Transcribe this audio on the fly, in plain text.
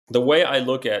The way I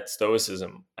look at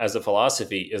Stoicism as a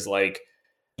philosophy is like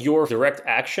your direct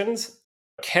actions,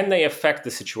 can they affect the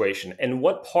situation? And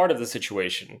what part of the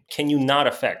situation can you not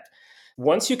affect?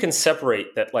 Once you can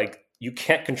separate that, like you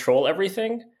can't control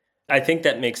everything, I think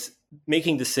that makes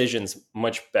making decisions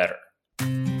much better.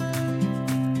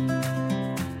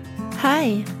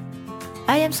 Hi,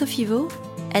 I am Sophie Vaux,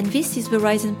 and this is the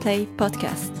Rise and Play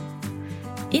podcast.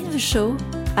 In the show,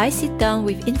 I sit down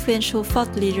with influential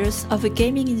thought leaders of the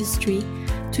gaming industry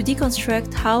to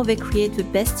deconstruct how they create the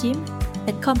best team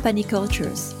and company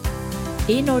cultures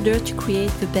in order to create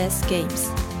the best games.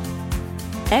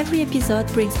 Every episode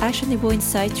brings actionable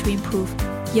insight to improve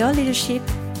your leadership,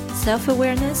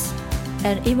 self-awareness,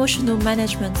 and emotional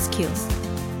management skills.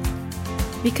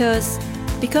 Because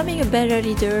becoming a better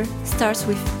leader starts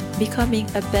with becoming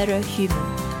a better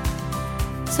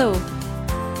human. So,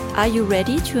 are you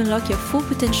ready to unlock your full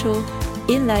potential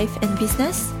in life and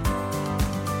business?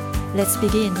 Let's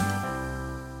begin.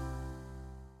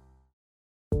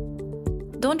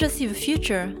 Don't just see the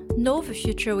future, know the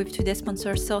future with today's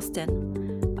sponsor,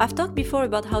 Stoicism. I've talked before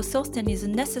about how Stoicism is a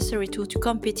necessary tool to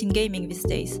compete in gaming these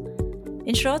days.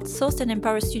 In short, Stoicism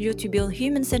empowers studios to build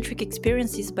human-centric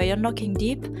experiences by unlocking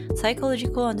deep,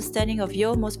 psychological understanding of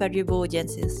your most valuable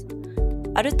audiences.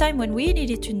 At a time when we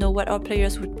needed to know what our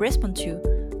players would respond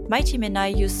to, my team and I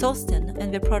used Stoicism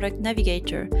and the product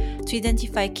Navigator to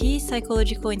identify key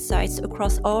psychological insights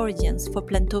across our audience for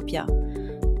Plantopia.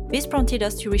 This prompted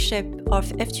us to reshape our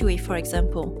F2E, for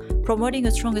example, promoting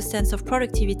a stronger sense of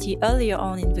productivity earlier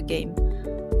on in the game.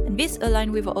 And this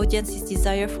aligned with our audience's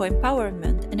desire for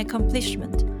empowerment and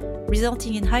accomplishment,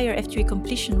 resulting in higher F2E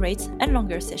completion rates and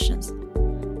longer sessions.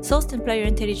 Stoicism Player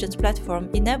Intelligence Platform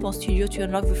enables studios to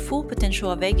unlock the full potential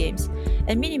of their games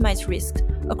and minimize risks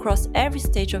across every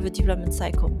stage of the development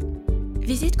cycle.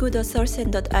 Visit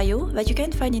go.stoicism.io that you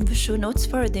can find in the show notes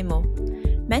for a demo.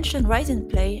 Mention Rise and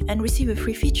Play and receive a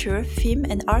free feature, theme,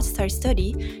 and art style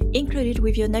study included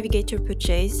with your Navigator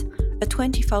purchase, a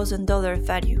 $20,000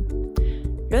 value.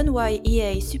 Learn why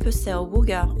EA, Supercell,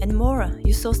 Wooga, and more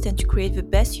use Stoicism to create the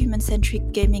best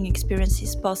human-centric gaming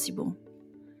experiences possible.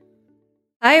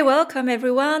 Hi, welcome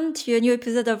everyone to a new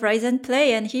episode of Rise and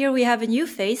Play, and here we have a new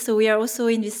face, so we are also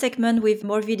in this segment with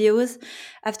more videos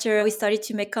after we started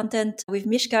to make content with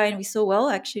Mishka and we saw,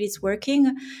 well, actually it's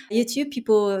working. YouTube,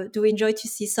 people do enjoy to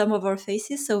see some of our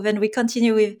faces, so then we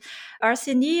continue with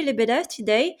Arseny Lebedev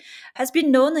today, has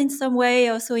been known in some way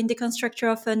also in the Constructor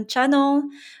Often channel,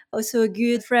 also a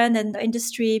good friend and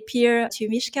industry peer to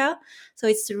Mishka, so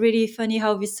it's really funny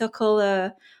how we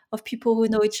circle of people who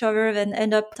know each other and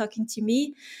end up talking to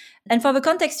me. And for the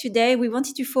context today, we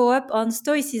wanted to follow up on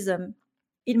Stoicism.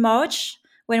 In March,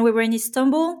 when we were in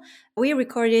Istanbul, we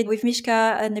recorded with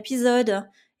Mishka an episode in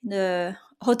the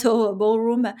Hotel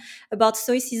Ballroom about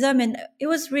Stoicism, and it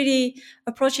was really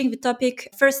approaching the topic,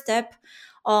 first step,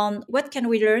 on what can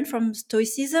we learn from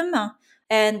Stoicism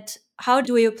and how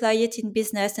do we apply it in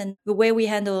business and the way we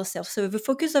handle ourselves. So the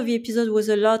focus of the episode was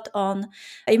a lot on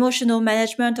emotional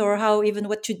management or how even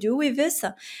what to do with this.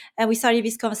 And we started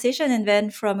this conversation, and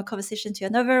then from a conversation to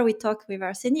another, we talked with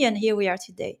Arseny, and here we are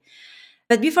today.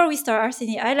 But before we start,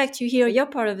 Arseny, I'd like to hear your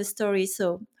part of the story.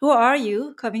 So who are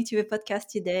you coming to the podcast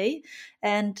today?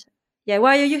 And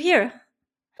why are you here?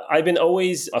 I've been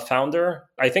always a founder.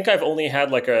 I think I've only had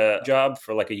like a job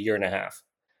for like a year and a half.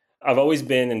 I've always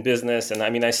been in business. And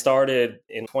I started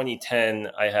in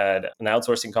 2010. I had an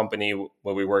outsourcing company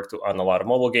where we worked on a lot of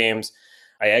mobile games.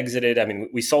 I exited.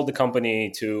 We sold the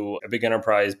company to a big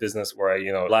enterprise business where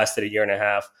I, lasted a year and a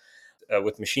half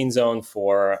with Machine Zone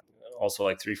for also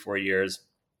like 3-4 years.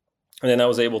 And then I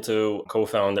was able to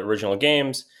co-found Original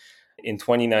Games in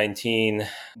 2019,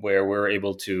 where we were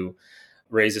able to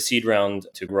raise a seed round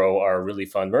to grow our really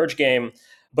fun merge game.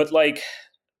 But like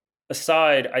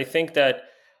aside, I think that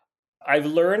I've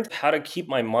learned how to keep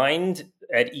my mind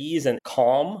at ease and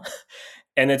calm.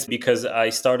 And it's because I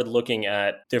started looking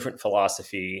at different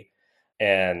philosophy,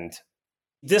 and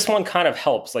this one kind of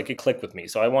helps, like it clicked with me.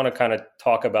 So I want to kind of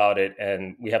talk about it,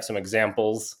 and we have some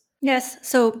examples. Yes.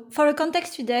 So for the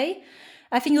context today,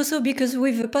 I think also because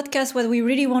with the podcast, what we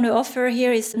really want to offer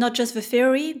here is not just the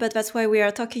theory, but that's why we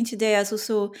are talking today as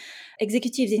also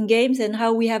executives in games and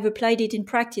how we have applied it in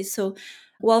practice. So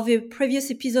while the previous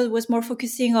episode was more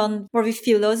focusing on more the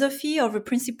philosophy or the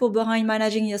principle behind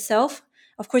managing yourself,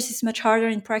 of course, it's much harder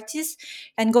in practice.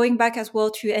 And going back as well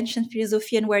to ancient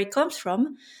philosophy and where it comes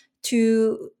from,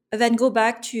 to then go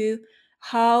back to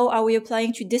how are we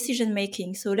applying to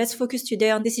decision-making. So let's focus today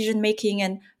on decision-making.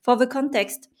 And for the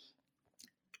context,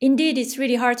 indeed, it's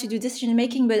really hard to do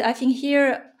decision-making. But I think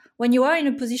here, when you are in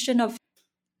a position of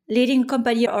leading a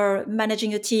company or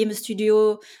managing a team, a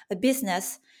studio, a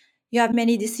business, you have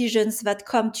many decisions that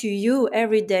come to you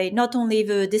every day, not only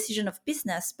the decision of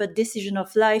business, but decision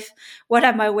of life. What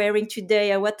am I wearing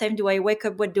today? At what time do I wake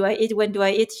up? What do I eat? When do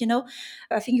I eat?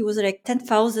 I think it was like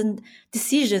 10,000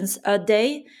 decisions a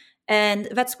day. And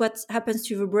that's what happens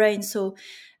to the brain. So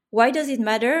why does it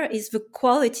matter is the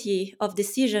quality of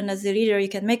decision as a leader. You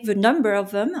can make the number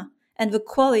of them and the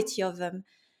quality of them.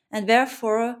 And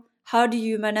therefore, how do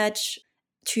you manage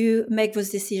to make those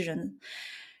decisions?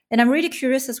 And I'm really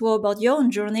curious as well about your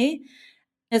own journey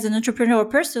as an entrepreneur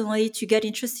personally to get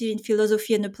interested in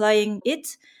philosophy and applying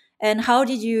it. And how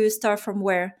did you start from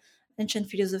where? Ancient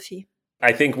philosophy.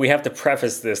 I think we have to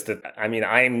preface this that, I mean,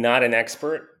 I am not an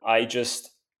expert. I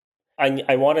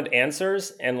wanted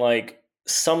answers, and like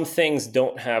some things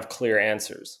don't have clear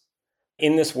answers.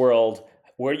 In this world,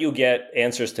 where you get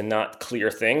answers to not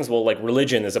clear things, well, like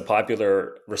religion is a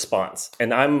popular response.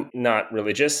 And I'm not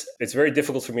religious. It's very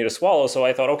difficult for me to swallow. So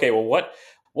I thought, okay, well,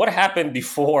 what happened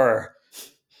before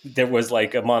there was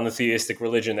like a monotheistic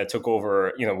religion that took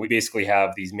over? We basically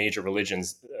have these major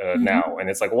religions now. And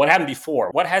it's like, what happened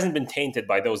before? What hasn't been tainted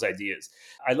by those ideas?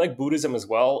 I like Buddhism as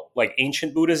well, like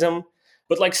ancient Buddhism.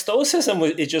 But like Stoicism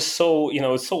is just so,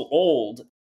 it's so old.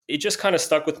 It just kind of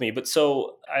stuck with me. But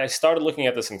so I started looking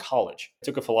at this in college. I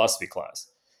took a philosophy class.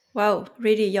 Wow,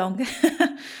 really young.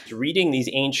 Reading these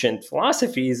ancient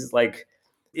philosophies, like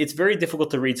it's very difficult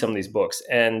to read some of these books.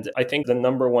 And I think the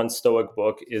number one Stoic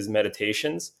book is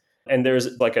Meditations. And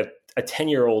there's like a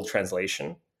 10-year-old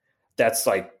translation that's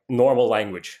like normal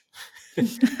language.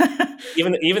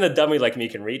 even a dummy like me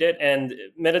can read it. And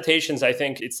Meditations, I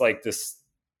think it's like this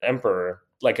emperor,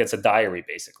 like it's a diary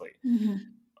basically.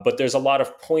 But there's a lot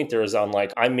of pointers on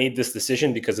like, I made this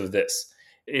decision because of this.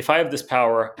 If I have this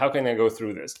power, how can I go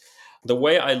through this? The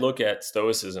way I look at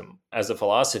Stoicism as a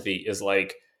philosophy is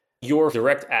like your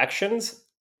direct actions,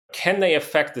 can they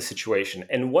affect the situation?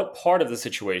 And what part of the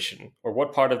situation or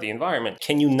what part of the environment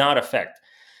can you not affect?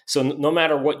 So no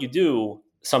matter what you do,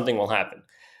 something will happen.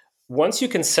 Once you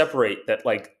can separate that,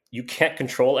 like you can't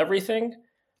control everything,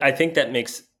 I think that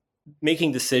makes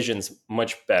making decisions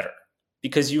much better.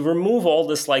 Because you remove all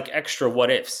this like extra what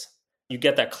ifs. You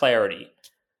get that clarity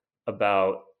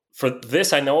about, for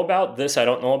this I know about, this I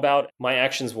don't know about. My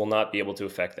actions will not be able to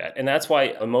affect that. And that's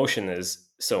why emotion is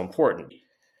so important.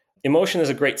 Emotion is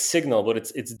a great signal, but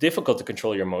it's difficult to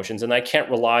control your emotions. And I can't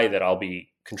rely that I'll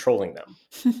be controlling them.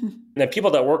 And the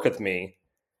people that work with me,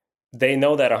 they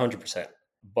know that 100%.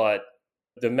 But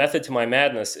the method to my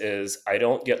madness is I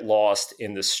don't get lost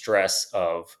in the stress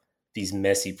of these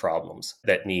messy problems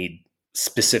that need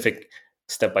specific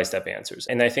step-by-step answers.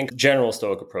 And I think general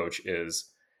Stoic approach is,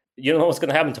 you don't know what's going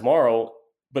to happen tomorrow,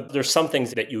 but there's some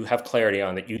things that you have clarity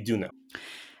on that you do know.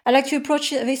 I like to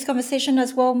approach this conversation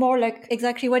as well, more like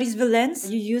exactly what is the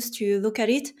lens you use to look at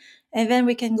it. And then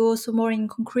we can go also more in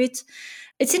concrete.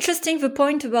 It's interesting, the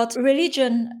point about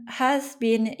religion has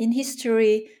been in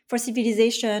history for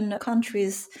civilization,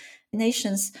 countries,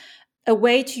 nations, a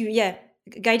way to,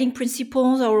 guiding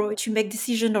principles or to make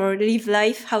decisions or live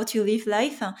life, how to live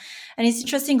life. And it's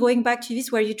interesting going back to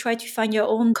this where you try to find your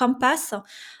own compass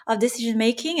of decision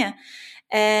making.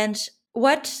 And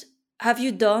what have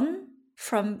you done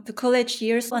from the college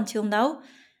years until now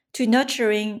to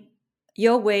nurturing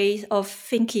your way of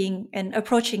thinking and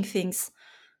approaching things?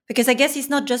 Because I guess it's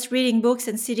not just reading books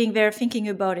and sitting there thinking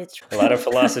about it. A lot of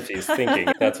philosophy is thinking.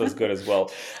 That's what's good as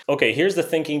well. Okay, here's the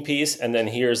thinking piece, and then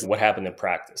here's what happened in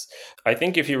practice. I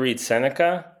think if you read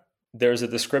Seneca, there's a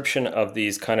description of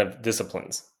these kind of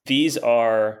disciplines. These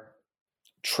are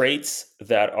traits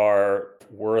that are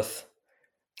worth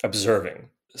observing.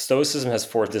 Stoicism has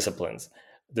 4 disciplines: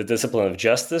 the discipline of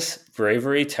justice,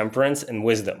 bravery, temperance, and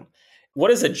wisdom.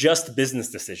 What is a just business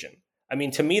decision? I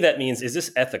mean, to me, that means, is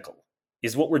this ethical?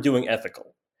 Is what we're doing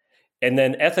ethical? And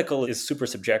then ethical is super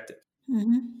subjective.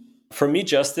 For me,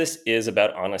 justice is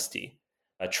about honesty.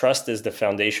 Trust is the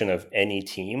foundation of any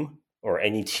team or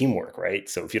any teamwork, right?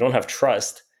 So if you don't have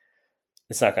trust,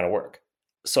 it's not going to work.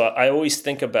 So I always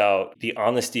think about the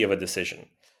honesty of a decision.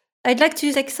 I'd like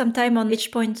to take some time on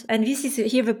each point. And this is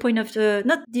here the point of the,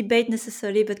 not debate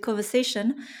necessarily, but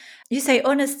conversation. You say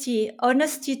honesty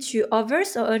to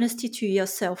others or honesty to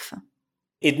yourself?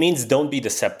 It means don't be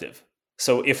deceptive.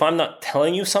 So if I'm not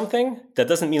telling you something, that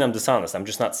doesn't mean I'm dishonest. I'm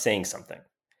just not saying something.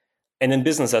 And in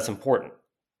business, that's important.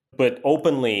 But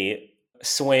openly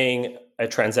swaying a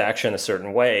transaction a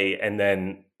certain way and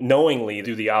then knowingly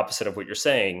do the opposite of what you're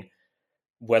saying,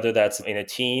 whether that's in a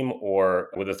team or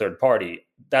with a third party,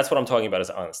 that's what I'm talking about, is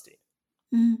honesty.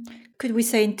 Could we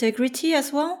say integrity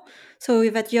as well? So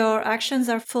that your actions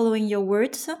are following your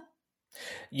words?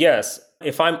 Yes,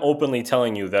 if I'm openly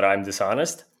telling you that I'm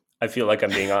dishonest, I feel like I'm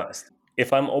being honest.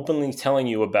 If I'm openly telling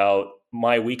you about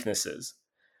my weaknesses,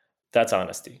 that's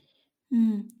honesty.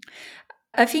 Mm.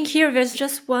 I think here there's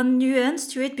just one nuance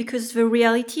to it, because the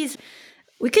reality is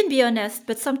we can be honest,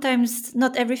 but sometimes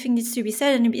not everything needs to be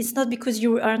said. And it's not because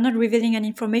you are not revealing an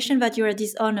information that you are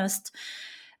dishonest.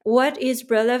 What is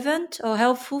relevant or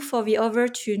helpful for the other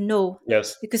to know?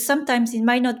 Yes, Because sometimes it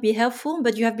might not be helpful,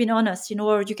 but you have been honest,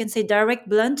 or you can say direct,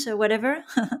 blunt, or whatever.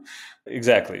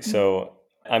 exactly. Mm. So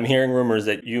I'm hearing rumors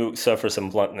that you suffer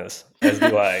some bluntness, as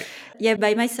do I. Yeah,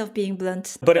 by myself being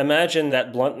blunt. But imagine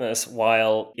that bluntness,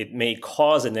 while it may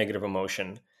cause a negative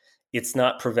emotion, it's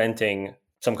not preventing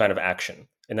some kind of action.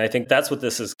 And I think that's what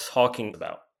this is talking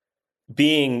about.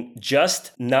 Being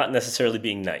just, not necessarily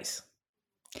being nice.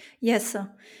 Yes,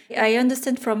 I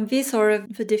understand from this, or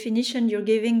the definition you're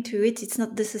giving to it, it's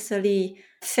not necessarily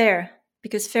fair,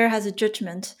 because fair has a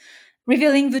judgment,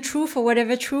 revealing the truth or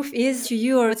whatever truth is to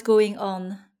you or what's going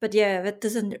on. But yeah, that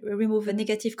doesn't remove the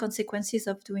negative consequences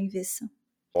of doing this.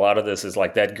 A lot of this is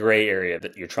like that gray area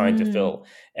that you're trying to Mm, fill.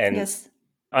 And yes.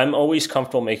 I'm always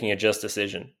comfortable making a just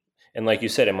decision. And like you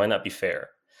said, it might not be fair,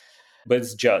 but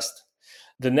it's just.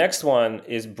 The next one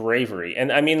is bravery.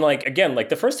 And I mean, like, again, like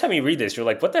the first time you read this, you're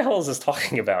like, what the hell is this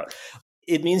talking about?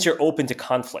 It means you're open to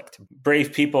conflict.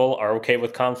 Brave people are okay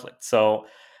with conflict. So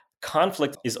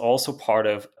conflict is also part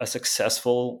of a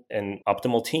successful and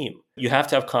optimal team. You have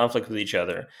to have conflict with each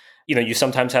other. You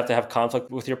sometimes have to have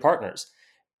conflict with your partners.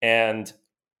 And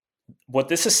what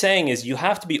this is saying is you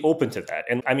have to be open to that.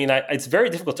 And I mean, it's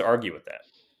very difficult to argue with that.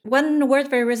 One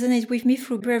word that resonates with me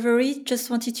through bravery,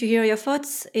 just wanted to hear your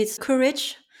thoughts, is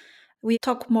courage. We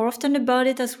talk more often about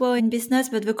it as well in business,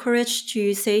 but the courage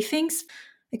to say things,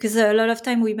 because a lot of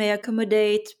time we may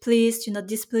accommodate, please, do not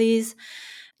displease.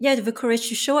 Yeah, the courage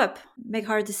to show up, make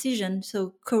hard decisions.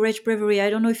 So courage, bravery, I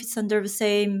don't know if it's under the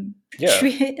same Yeah,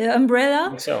 I umbrella,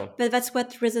 think so. but that's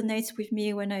what resonates with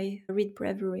me when I read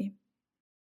bravery.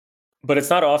 But it's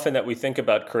not often that we think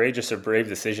about courageous or brave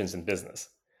decisions in business.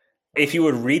 If you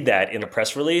would read that in a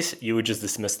press release, you would just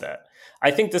dismiss that. I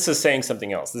think this is saying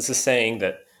something else. This is saying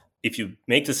that if you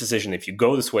make this decision, if you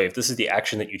go this way, if this is the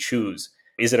action that you choose,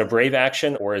 is it a brave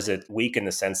action or is it weak in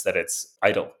the sense that it's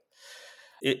idle?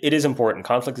 It is important.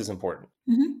 Conflict is important.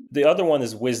 Mhm. The other one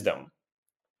is wisdom,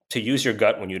 to use your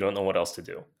gut when you don't know what else to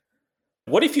do.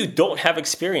 What if you don't have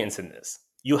experience in this?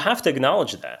 You have to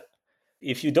acknowledge that.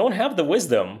 If you don't have the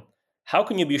wisdom, how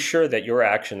can you be sure that your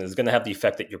action is going to have the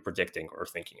effect that you're predicting or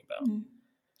thinking about? Mm.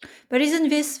 But isn't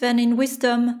this then in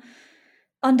wisdom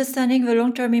understanding the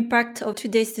long-term impact of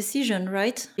today's decision,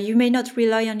 right? You may not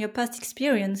rely on your past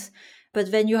experience,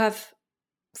 but then you have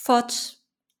thought,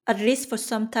 at least for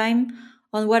some time,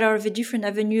 on what are the different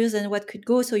avenues and what could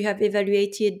go. So you have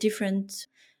evaluated different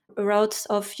routes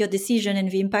of your decision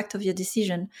and the impact of your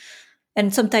decision.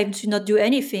 And sometimes you not do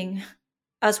anything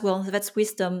as well. That's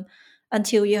wisdom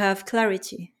until you have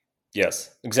clarity.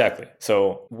 Yes, exactly.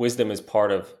 So wisdom is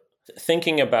part of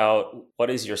thinking about what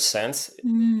is your sense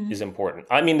Mm. is important.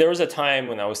 I mean, there was a time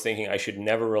when I was thinking I should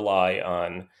never rely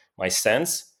on my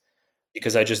sense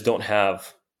because I don't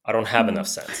have enough Mm.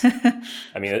 sense.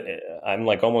 I mean, I'm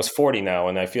like almost 40 now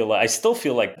and I still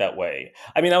feel like that way.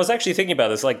 I mean, I was actually thinking about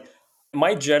this, like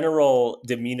my general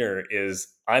demeanor is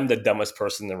I'm the dumbest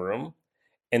person in the room.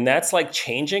 And that's like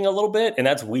changing a little bit. And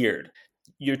that's weird.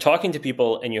 You're talking to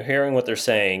people and you're hearing what they're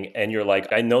saying. And you're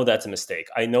like, I know that's a mistake.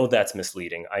 I know that's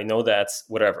misleading. I know that's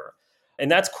whatever. And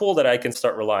that's cool that I can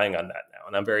start relying on that now.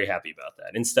 And I'm very happy about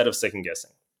that instead of second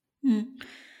guessing. Mm.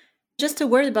 Just a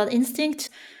word about instinct.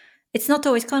 It's not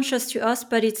always conscious to us,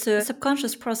 but it's a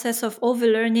subconscious process of all the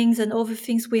learnings and all the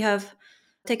things we have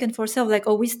taken for ourselves, like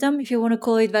our wisdom, if you want to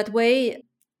call it that way.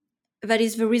 That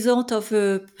is the result of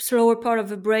a slower part of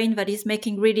the brain that is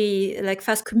making really like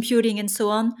fast computing and so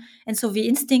on. And so the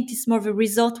instinct is more the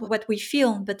result of what we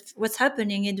feel, but what's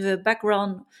happening in the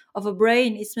background of a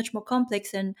brain is much more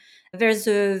complex. And there's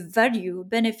a value,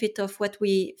 benefit of what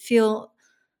we feel.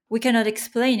 We cannot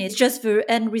explain it. It's just the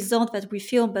end result that we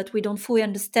feel, but we don't fully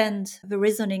understand the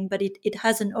reasoning, but it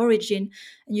has an origin,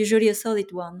 and usually a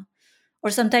solid one. Or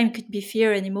sometimes it could be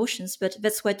fear and emotions, but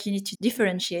that's what you need to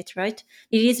differentiate, right?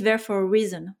 It is there for a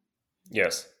reason.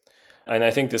 Yes. And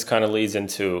I think this kind of leads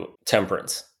into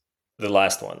temperance, the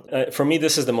last one. For me,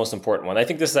 this is the most important one. I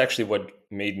think this is actually what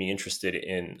made me interested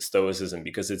in Stoicism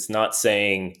because it's not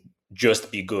saying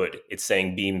just be good, it's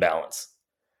saying be in balance.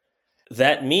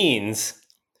 That means,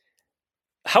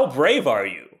 how brave are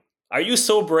you? Are you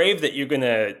so brave that you're going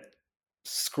to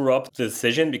screw up the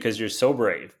decision because you're so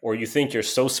brave, or you think you're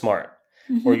so smart,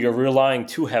 or you're Mm-hmm. relying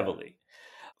too heavily?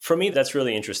 For me, that's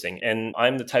really interesting. And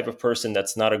I'm the type of person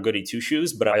that's not a goody two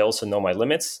shoes, but I also know my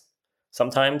limits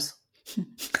sometimes.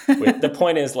 The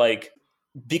point is like,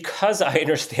 because I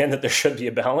understand that there should be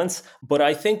a balance, but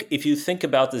I think if you think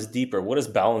about this deeper, what does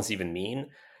balance even mean?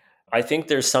 I think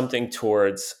there's something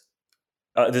towards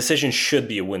a decision should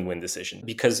be a win-win decision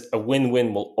because a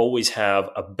win-win will always have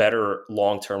a better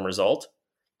long-term result.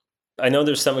 I know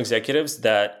there's some executives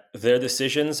that their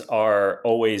decisions are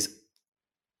always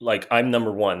like, I'm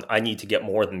number one, I need to get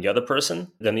more than the other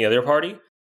person, than the other party.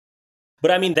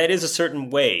 But I mean, that is a certain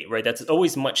way, right? That's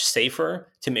always much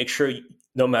safer to make sure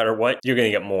no matter what, you're going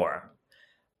to get more.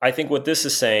 I think what this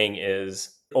is saying is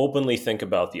openly think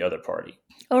about the other party.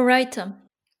 All right. Does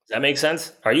that make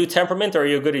sense? Are you temperament or are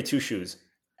you a goody two shoes?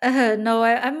 No,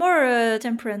 I'm more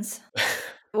temperance.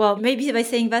 Well, maybe by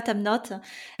saying that I'm not,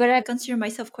 but I consider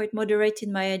myself quite moderate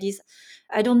in my ideas.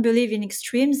 I don't believe in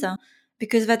extremes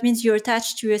because that means you're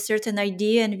attached to a certain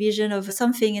idea and vision of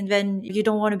something, and then you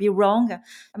don't want to be wrong.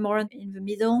 I'm more in the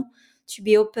middle to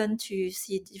be open to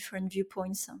see different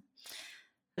viewpoints.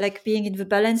 Like being in the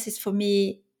balance is for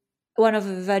me one of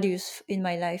the values in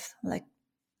my life, like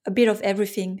a bit of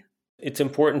everything. It's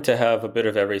important to have a bit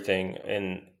of everything.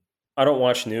 And I don't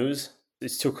watch news,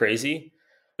 it's too crazy.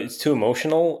 It's too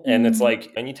emotional. And it's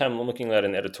like anytime I'm looking at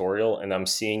an editorial and I'm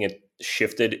seeing it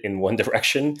shifted in one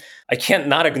direction, I can't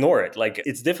not ignore it. Like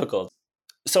it's difficult.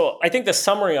 So I think the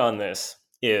summary on this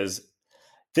is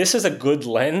a good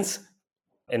lens.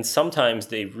 And sometimes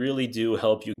they really do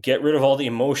help you get rid of all the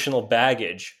emotional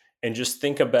baggage and just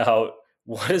think about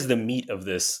what is the meat of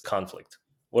this conflict?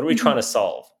 What are we trying to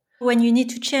solve? When you need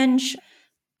to change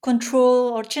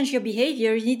control or change your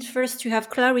behavior, you need first to have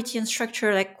clarity and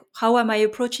structure, like how am I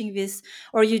approaching this?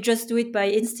 Or you just do it by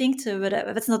instinct, but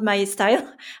that's not my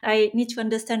style. I need to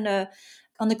understand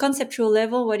on the conceptual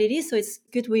level what it is. So it's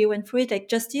good we went through it, like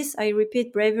justice, I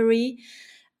repeat, bravery,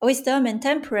 wisdom, and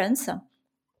temperance.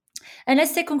 And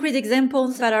let's take concrete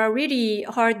examples that are really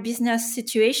hard business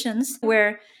situations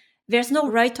where there's no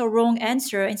right or wrong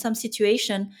answer in some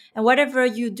situation. And whatever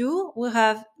you do will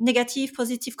have negative,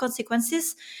 positive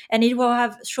consequences, and it will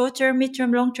have short-term,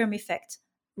 mid-term, long-term effect.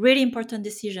 Really important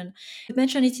decision. You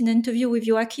mentioned it in an interview with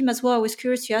Joachim as well. I was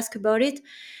curious to ask about it,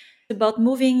 about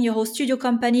moving your whole studio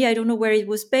company. I don't know where it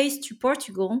was based, to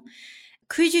Portugal.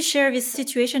 Could you share this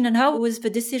situation and how was the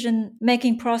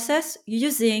decision-making process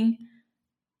using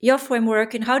your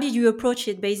framework and how did you approach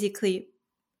it basically?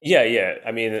 Yeah.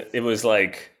 I mean, it was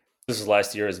like this was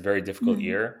last year is a very difficult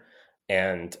year.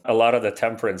 And a lot of the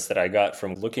temperance that I got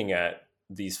from looking at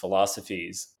these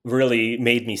philosophies really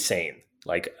made me sane.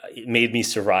 Like it made me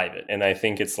survive it. And I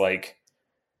think it's like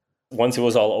once it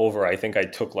was all over, I think I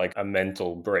took like a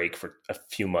mental break for a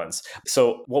few months.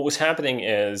 So what was happening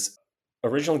is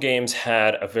Original Games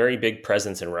had a very big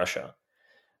presence in Russia.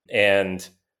 And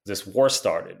this war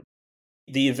started.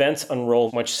 The events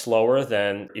unroll much slower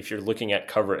than if you're looking at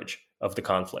coverage of the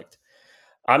conflict.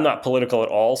 I'm not political at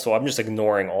all, so I'm just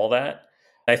ignoring all that.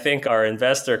 I think our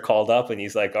investor called up and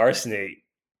he's like, Arseny,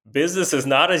 business is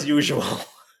not as usual.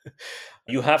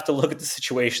 You have to look at the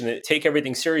situation and take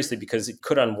everything seriously because it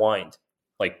could unwind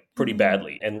like pretty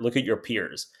badly. And look at your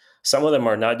peers. Some of them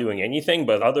are not doing anything,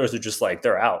 but others are just like,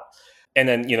 they're out. And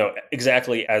then,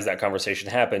 exactly as that conversation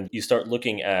happened, you start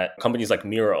looking at companies like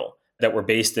Miro that were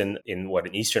based in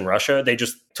Eastern Russia. They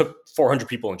just took 400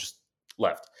 people and just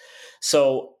left.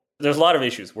 So there's a lot of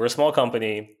issues. We're a small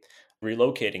company.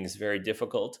 Relocating is very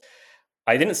difficult.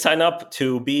 I didn't sign up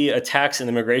to be a tax and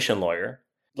immigration lawyer.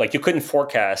 Like you couldn't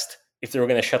forecast if they were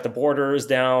going to shut the borders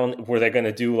down. Were they going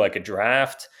to do like a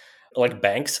draft? Like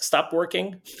banks stopped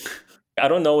working. I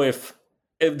don't know if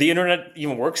the internet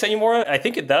even works anymore. I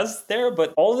think it does there,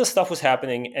 but all of this stuff was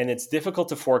happening and it's difficult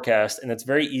to forecast and it's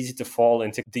very easy to fall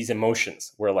into these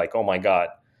emotions where like, oh my God,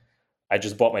 I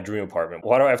just bought my dream apartment.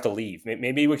 Why do I have to leave?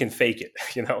 Maybe we can fake it.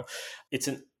 It's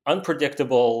an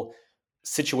unpredictable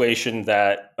situation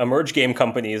that a merge game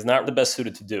company is not the best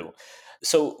suited to do.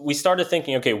 So we started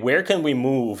thinking, okay, where can we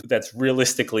move that's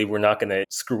realistically, we're not going to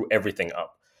screw everything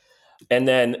up? And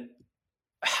then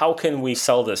how can we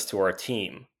sell this to our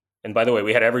team? And by the way,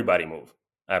 we had everybody move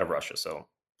out of Russia, so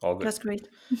all good. That's great.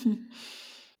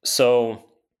 So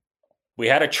we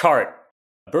had a chart.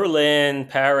 Berlin,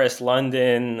 Paris,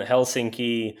 London,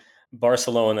 Helsinki,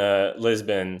 Barcelona,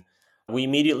 Lisbon. We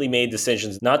immediately made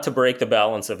decisions not to break the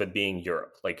balance of it being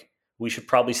Europe. Like we should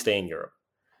probably stay in Europe.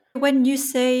 When you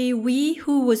say we,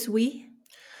 who was we?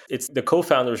 It's the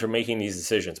co-founders are making these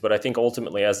decisions, but I think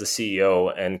ultimately as the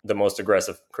CEO and the most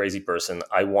aggressive, crazy person,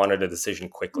 I wanted a decision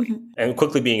quickly, and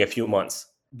quickly being a few months,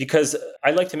 because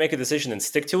I like to make a decision and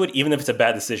stick to it, even if it's a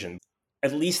bad decision.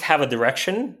 at least have a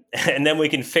direction and then we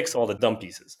can fix all the dumb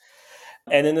pieces.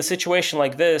 And in a situation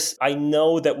like this, I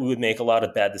know that we would make a lot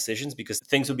of bad decisions because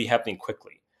things would be happening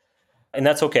quickly. And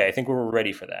that's okay. I think we were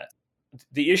ready for that.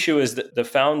 The issue is that the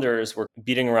founders were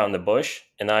beating around the bush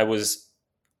and I was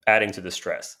adding to the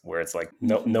stress where it's like,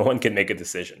 no one can make a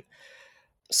decision.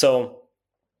 So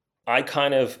I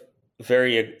kind of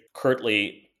very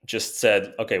curtly just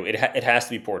said, okay, it has to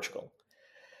be Portugal.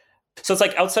 So it's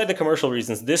like outside the commercial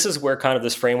reasons, this is where kind of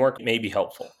this framework may be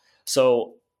helpful.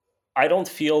 So I don't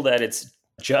feel that it's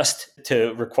just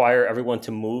to require everyone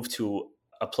to move to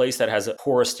a place that has a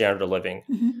poor standard of living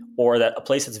or that a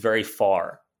place that's very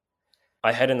far.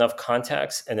 I had enough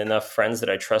contacts and enough friends that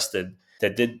I trusted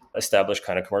that did establish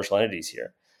kind of commercial entities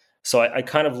here. So I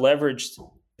kind of leveraged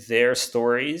their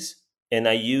stories and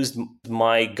I used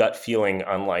my gut feeling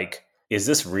on like, is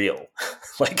this real?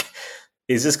 Like,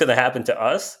 is this going to happen to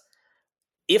us?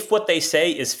 If what they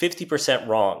say is 50%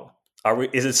 wrong,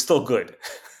 is it still good?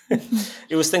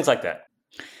 It was things like that.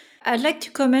 I'd like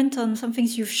to comment on some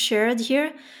things you've shared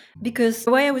here, because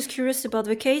why I was curious about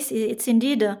the case, it's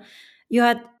indeed you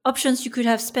had options you could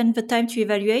have spent the time to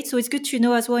evaluate. So it's good to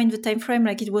know as well in the time frame,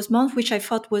 like it was month, which I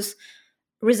thought was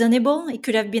reasonable. It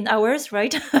could have been hours,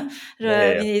 right? I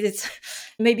mean, it's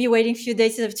maybe waiting a few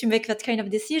days to make that kind of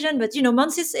decision, but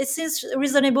months it seems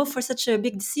reasonable for such a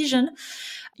big decision.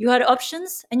 You had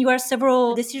options and you are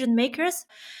several decision makers.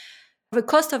 The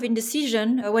cost of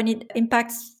indecision when it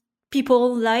impacts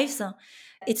people's lives,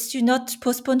 it's to not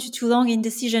postpone too long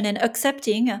indecision and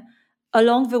accepting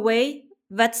along the way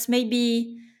that's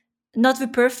maybe not the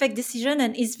perfect decision,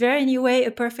 and is there anyway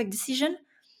a perfect decision?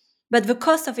 But the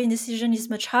cost of indecision is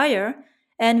much higher.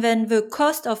 And then the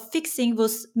cost of fixing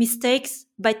those mistakes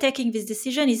by taking this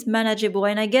decision is manageable.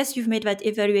 And I guess you've made that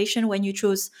evaluation when you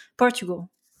chose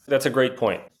Portugal. That's a great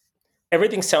point.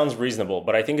 Everything sounds reasonable,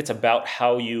 but I think it's about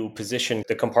how you position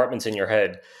the compartments in your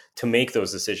head to make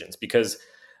those decisions. Because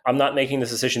I'm not making this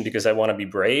decision because I want to be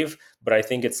brave, but I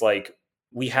think it's like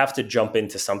we have to jump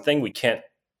into something. We can't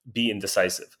be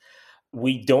indecisive.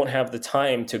 We don't have the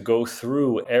time to go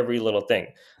through every little thing.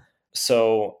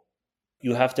 So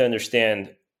you have to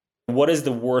understand, what is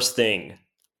the worst thing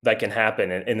that can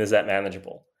happen, and is that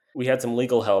manageable? We had some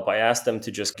legal help. I asked them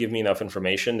to just give me enough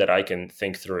information that I can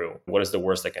think through what is the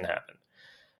worst that can happen.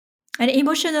 And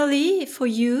emotionally, for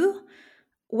you,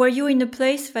 were you in a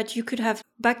place that you could have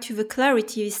back to the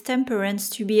clarity, this temperance,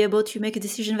 to be able to make a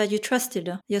decision that you trusted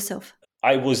yourself?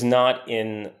 I was not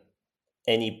in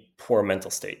any poor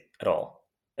mental state at all.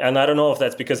 And I don't know if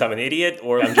that's because I'm an idiot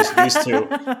or I'm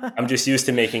just used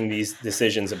to making these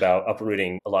decisions about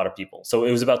uprooting a lot of people. So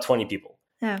it was about 20 people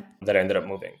that I ended up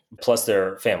moving, plus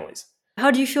their families.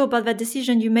 How do you feel about that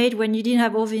decision you made when you didn't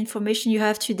have all the information you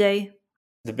have today?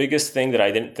 The biggest thing that I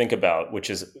didn't think about,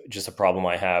 which is just a problem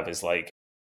I have, is like,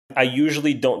 I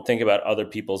usually don't think about other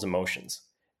people's emotions.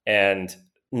 And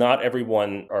not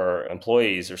everyone or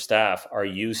employees or staff are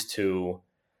used to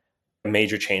a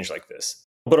major change like this.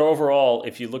 But overall,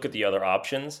 if you look at the other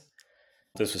options,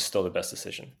 this was still the best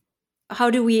decision. How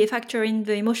do we factor in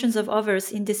the emotions of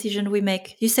others in decision we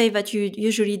make? You say that you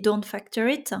usually don't factor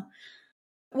it.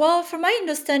 Well, from my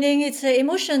understanding, it's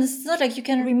emotions. It's not like you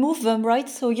can remove them, right?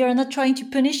 So you're not trying to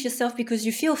punish yourself because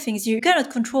you feel things. You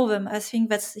cannot control them. I think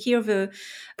that's here the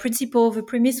principle, the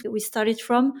premise we started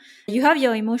from. You have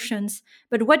your emotions,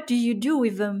 but what do you do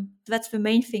with them? That's the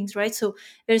main things, right? So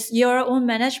there's your own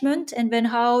management and then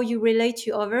how you relate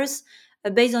to others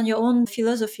based on your own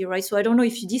philosophy, right? So I don't know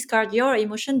if you discard your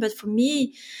emotion, but for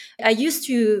me, I used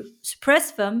to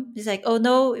suppress them. It's like, oh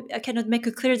no, I cannot make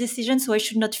a clear decision, so I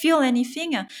should not feel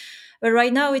anything. But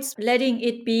right now it's letting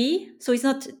it be. So it's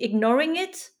not ignoring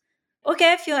it.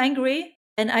 Okay, I feel angry.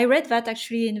 And I read that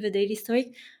actually in the Daily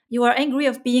Stoic. You are angry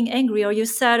of being angry, or you're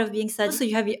sad of being sad. So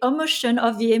you have the emotion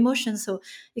of the emotion. So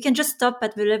you can just stop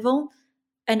at the level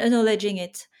and acknowledging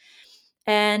it.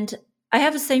 And I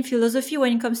have the same philosophy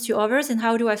when it comes to others and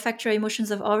how do I factor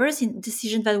emotions of others in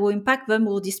decisions that will impact them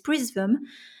or displease them.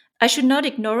 I should not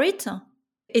ignore it.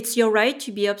 It's your right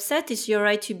to be upset. It's your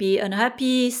right to be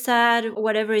unhappy, sad,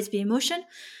 whatever is the emotion.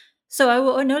 So I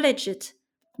will acknowledge it.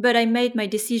 But I made my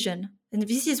decision. And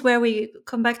this is where we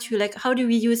come back to like, how do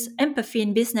we use empathy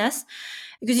in business?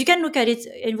 Because you can look at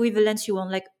it with the lens you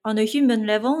want, like on a human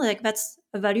level, like that's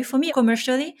a value for me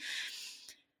commercially.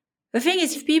 The thing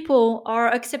is, if people are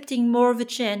accepting more of a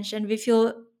change and they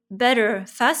feel better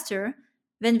faster,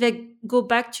 then they go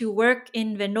back to work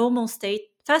in the normal state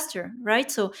faster, right?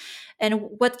 So, and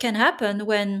what can happen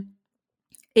when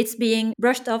it's being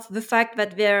brushed off the fact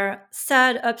that they're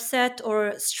sad, upset,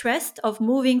 or stressed of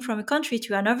moving from a country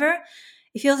to another,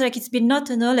 it feels like it's been not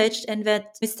acknowledged and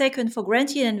that it's taken for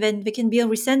granted, and then there can be a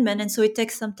resentment. And so it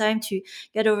takes some time to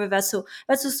get over that. So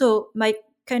that's also my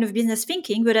kind of business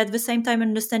thinking, but at the same time,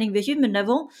 understanding the human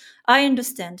level. I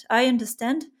understand,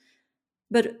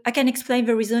 but I can explain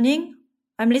the reasoning.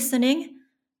 I'm listening,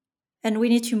 and we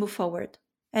need to move forward.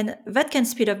 And that can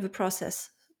speed up the process.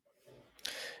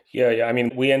 Yeah. I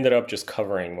mean, we ended up just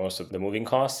covering most of the moving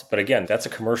costs. But again, that's a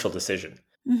commercial decision.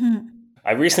 Mm-hmm.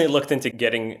 I recently looked into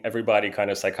getting everybody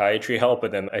kind of psychiatry help,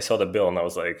 and then I saw the bill and I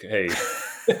was like, hey,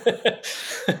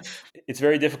 it's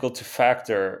very difficult to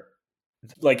factor.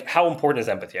 Like, how important is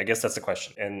empathy? I guess that's the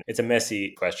question. And it's a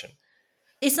messy question.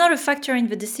 It's not a factor in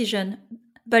the decision,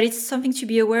 but it's something to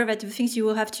be aware that the things you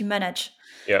will have to manage.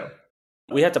 Yeah.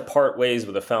 We had to part ways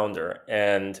with the founder,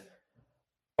 and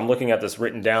I'm looking at this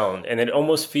written down, and it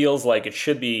almost feels like it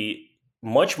should be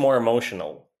much more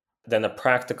emotional than a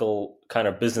practical kind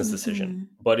of business decision.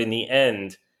 But in the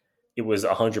end, it was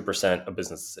 100% a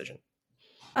business decision.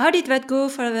 How did that go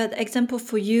for that example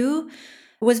for you?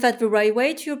 Was that the right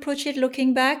way to approach it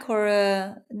looking back,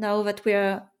 or now that we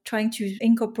are trying to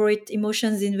incorporate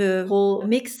emotions in the whole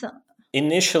mix?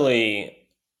 Initially,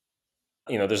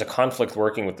 there's a conflict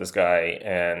working with this guy,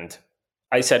 and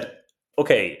I said,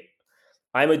 okay,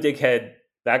 I'm a dickhead.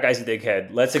 That guy's a dickhead.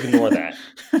 Let's ignore that.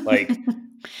 Like,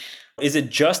 is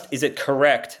it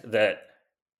correct that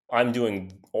I'm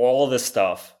doing all this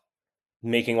stuff,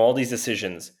 making all these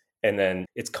decisions, and then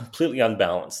it's completely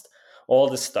unbalanced, all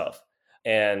this stuff?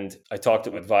 And I talked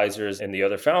to advisors and the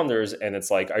other founders, and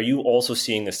it's like, are you also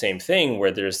seeing the same thing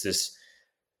where there's this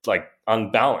like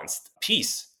unbalanced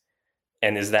piece?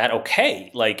 And is that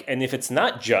okay? Like, and if it's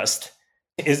not just,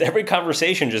 is every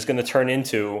conversation just going to turn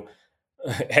into,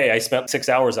 hey, I spent 6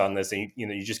 hours on this, and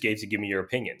you just gave to give me your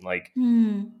opinion? Like,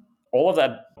 all of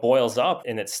that boils up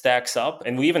and it stacks up.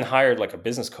 And we even hired like a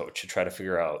business coach to try to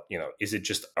figure out, is it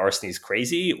just Arseny's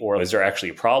crazy, or is there actually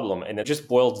a problem? And it just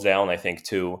boils down, I think,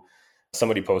 to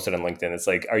somebody posted on LinkedIn. It's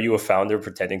like, are you a founder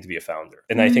pretending to be a founder?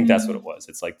 And I think that's what it was.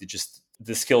 It's like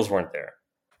the skills weren't there.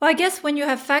 Well, I guess when you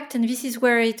have fact, and this is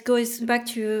where it goes back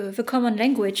to the common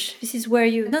language, this is where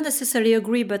you not necessarily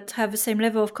agree, but have the same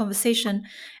level of conversation.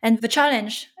 And the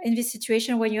challenge in this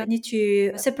situation when you need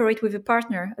to separate with a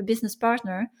partner, a business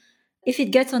partner, if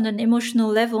it gets on an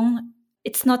emotional level,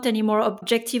 it's not anymore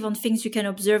objective on things you can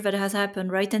observe that has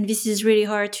happened, right? And this is really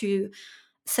hard to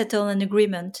settle an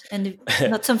agreement, and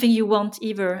not something you want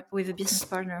either with a business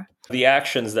partner. The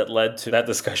actions that led to that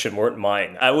discussion weren't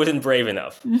mine. I wasn't brave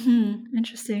enough.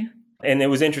 Interesting. And it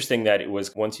was interesting that it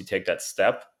was, once you take that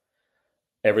step,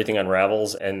 everything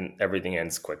unravels and everything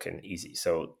ends quick and easy.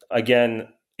 So again,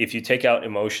 if you take out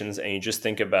emotions and you just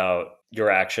think about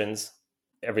your actions,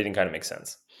 everything kind of makes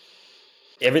sense.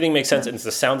 Everything makes sense, and it's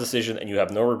a sound decision, and you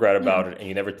have no regret about it, and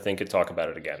you never think to talk about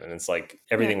it again. And it's like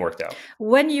everything worked out.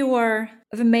 When you are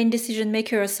the main decision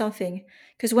maker or something,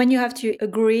 because when you have to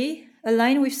agree,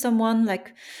 align with someone,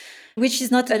 like, which is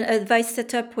not an advice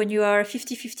setup when you are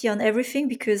 50-50 on everything,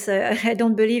 because I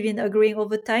don't believe in agreeing all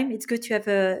the time. It's good to have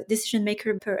a decision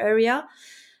maker per area.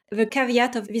 The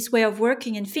caveat of this way of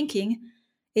working and thinking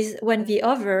is when the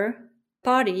other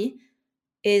party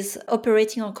is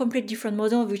operating on a completely different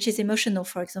model, which is emotional,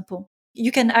 for example.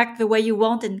 You can act the way you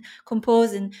want and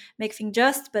compose and make things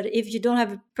just, but if you don't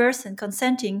have a person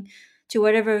consenting to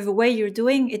whatever the way you're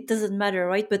doing, it doesn't matter,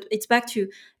 right? But it's back to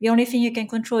the only thing you can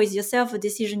control is yourself, a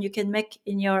decision you can make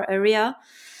in your area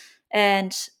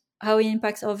and how it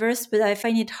impacts others. But I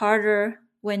find it harder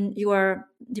when you are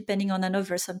depending on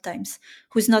another sometimes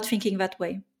who's not thinking that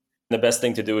way. The best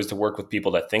thing to do is to work with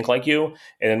people that think like you.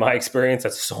 And in my experience,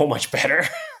 that's so much better.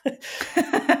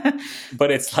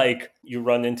 But it's like you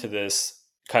run into this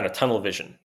kind of tunnel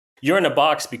vision. You're in a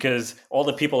box because all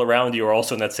the people around you are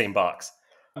also in that same box.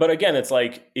 But again, it's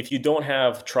like, if you don't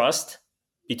have trust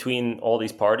between all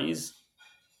these parties,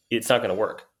 it's not going to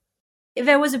work. If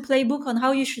there was a playbook on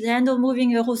how you should handle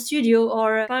moving a whole studio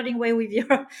or parting way with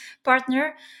your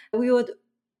partner, we would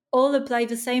all apply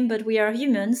the same, but we are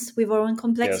humans with our own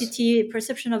complexity,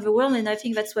 perception of the world, and I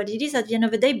think that's what it is at the end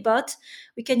of the day. But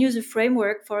we can use a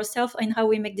framework for ourselves and how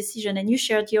we make decisions, and you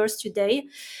shared yours today.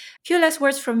 A few last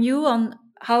words from you on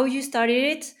how you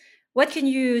started it. What can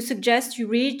you suggest to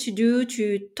read, to do,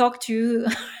 to talk to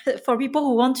for people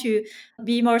who want to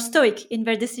be more stoic in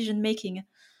their decision making?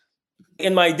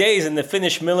 In my days in the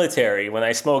Finnish military, when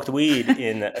I smoked weed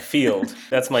in a field,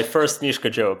 that's my first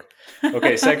Nishka joke.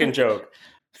 Okay, second joke.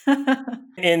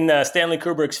 In Stanley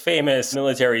Kubrick's famous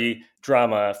military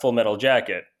drama Full Metal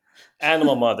Jacket,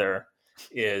 Animal Mother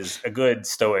is a good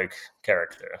stoic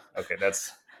character. Okay,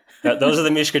 that's Those are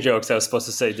the Mishka jokes I was supposed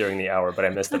to say during the hour, but I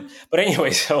missed them. But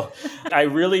anyway, so I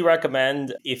really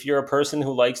recommend, if you're a person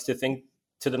who likes to think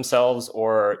to themselves,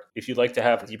 or if you'd like to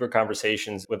have deeper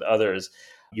conversations with others,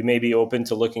 you may be open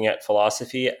to looking at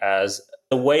philosophy as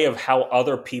a way of how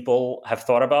other people have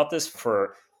thought about this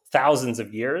for thousands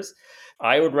of years.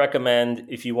 I would recommend,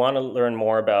 if you want to learn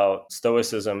more about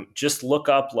Stoicism, just look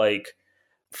up like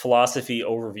philosophy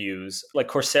overviews. Like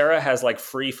Coursera has like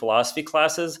free philosophy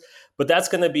classes, but that's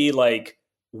going to be like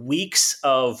weeks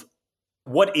of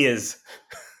what is.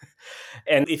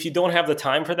 And if you don't have the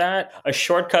time for that, a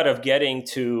shortcut of getting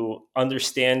to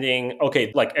understanding,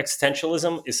 okay, like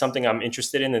existentialism is something I'm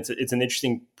interested in. It's an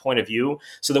interesting point of view.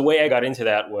 So the way I got into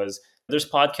that was, there's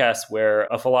podcasts where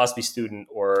a philosophy student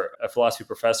or a philosophy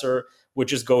professor would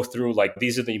just go through like,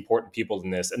 these are the important people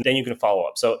in this, and then you can follow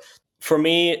up. So for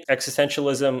me,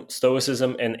 existentialism,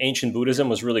 Stoicism, and ancient Buddhism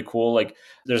was really cool. Like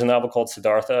there's a novel called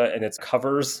Siddhartha, and it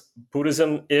covers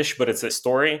Buddhism-ish, but it's a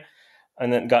story.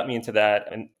 And then got me into that.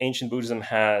 And ancient Buddhism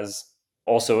has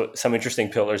also some interesting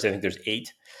pillars. I think there's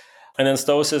 8. And then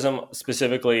Stoicism,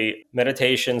 specifically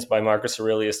Meditations by Marcus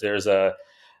Aurelius. There's a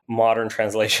modern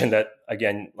translation that,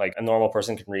 again, like a normal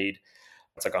person can read.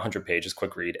 It's like 100 pages,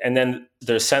 quick read. And then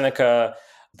there's Seneca.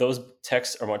 Those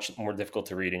texts are much more difficult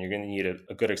to read, and you're going to need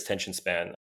a good attention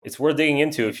span. It's worth digging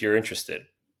into if you're interested.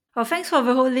 Well, thanks for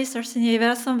the whole list, Arseny.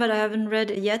 There are some that I haven't read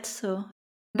yet, so...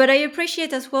 But I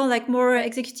appreciate as well, like more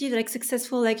executive, like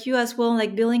successful like you as well,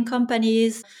 like building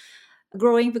companies,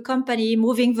 growing the company,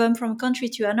 moving them from country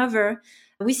to another.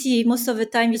 We see most of the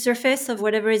time the surface of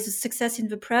whatever is a success in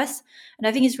the press. And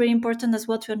I think it's really important as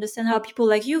well to understand how people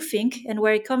like you think and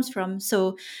where it comes from.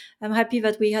 So I'm happy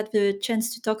that we had the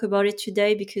chance to talk about it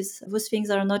today, because those things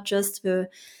are not just the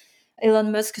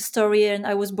Elon Musk story and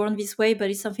I was born this way, but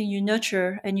it's something you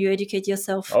nurture and you educate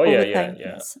yourself all the time.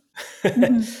 Yeah.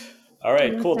 Mm-hmm. All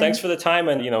right, cool. Thanks for the time.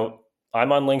 And,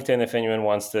 I'm on LinkedIn if anyone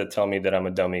wants to tell me that I'm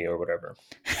a dummy or whatever.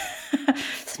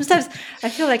 Sometimes I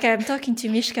feel like I'm talking to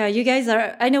Mishka. You guys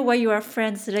I know why you are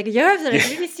friends. Like you have like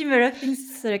really similar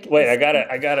things. Like, wait, I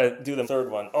gotta do the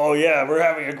third one. Oh yeah, we're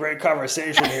having a great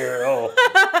conversation here. Oh,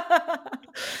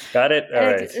 got it. All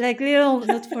right. Like little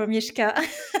note for Mishka.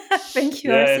 Thank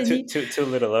you, yeah, Arseny. too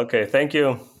little. Okay, thank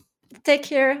you. Take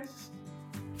care.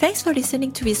 Thanks for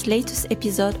listening to this latest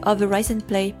episode of the Rise and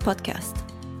Play podcast.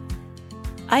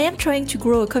 I am trying to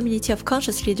grow a community of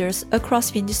conscious leaders across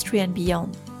the industry and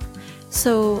beyond.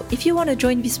 So, if you want to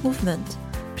join this movement,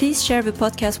 please share the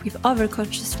podcast with other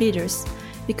conscious leaders,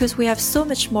 because we have so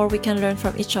much more we can learn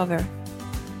from each other.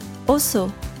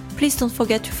 Also, please don't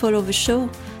forget to follow the show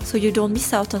so you don't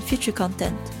miss out on future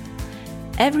content.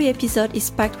 Every episode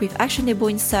is packed with actionable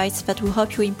insights that will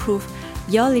help you improve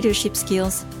your leadership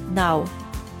skills now.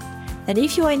 And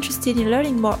if you are interested in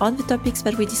learning more on the topics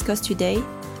that we discussed today,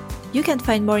 you can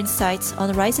find more insights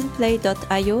on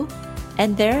riseandplay.io,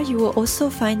 and there you will also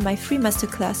find my free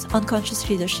masterclass on conscious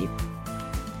leadership.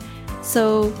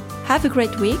 So, have a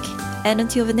great week, and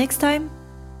until the next time,